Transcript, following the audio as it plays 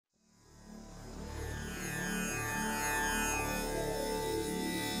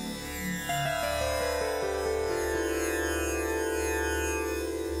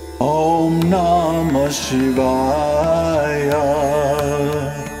Namah Shivaya.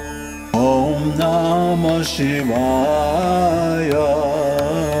 Om Namah Shivaya.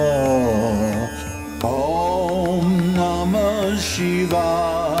 Om Namah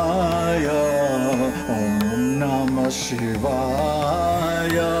Shivaya. Om Namah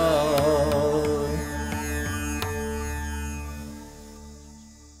Shivaya.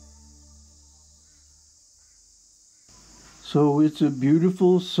 So it's a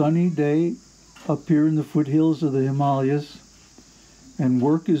beautiful sunny day up here in the foothills of the Himalayas, and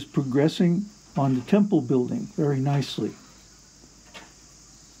work is progressing on the temple building very nicely.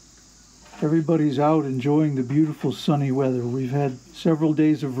 Everybody's out enjoying the beautiful sunny weather. We've had several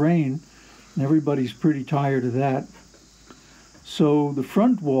days of rain, and everybody's pretty tired of that. So the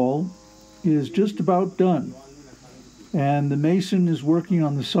front wall is just about done, and the mason is working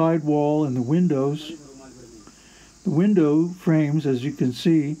on the side wall and the windows. The window frames, as you can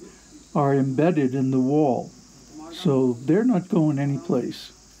see, are embedded in the wall, so they're not going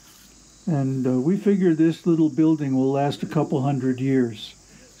anyplace. And we figure this little building will last a couple hundred years.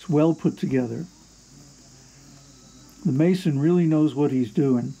 It's well put together. The mason really knows what he's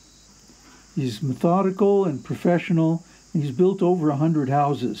doing. He's methodical and professional. He's built over 100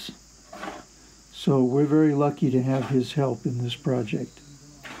 houses. So we're very lucky to have his help in this project.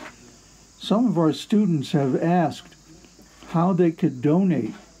 Some of our students have asked how they could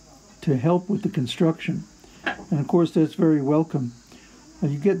donate to help with the construction. And of course, that's very welcome.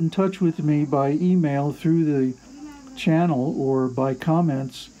 You get in touch with me by email through the channel or by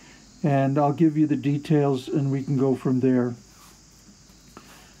comments, and I'll give you the details and we can go from there.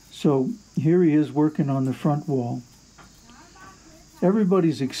 So here he is working on the front wall.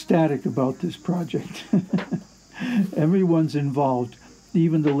 Everybody's ecstatic about this project. Everyone's involved,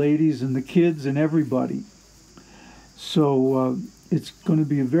 even the ladies and the kids and everybody. So it's going to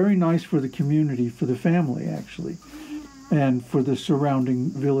be very nice for the community, for the family actually, and for the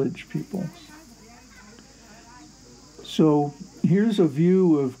surrounding village people. So here's a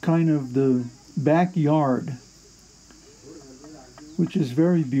view of kind of the backyard, which is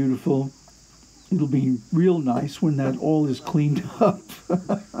very beautiful. It'll be real nice when that all is cleaned up.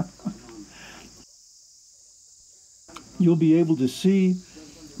 You'll be able to see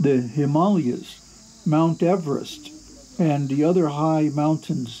the Himalayas, Mount Everest, and the other high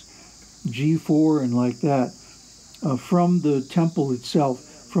mountains, G4 and like that, from the temple itself,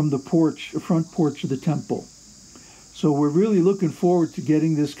 from the porch, front porch of the temple. So we're really looking forward to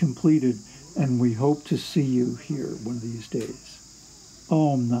getting this completed, and we hope to see you here one of these days.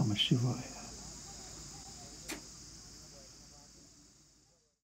 Om Namah Shivaya.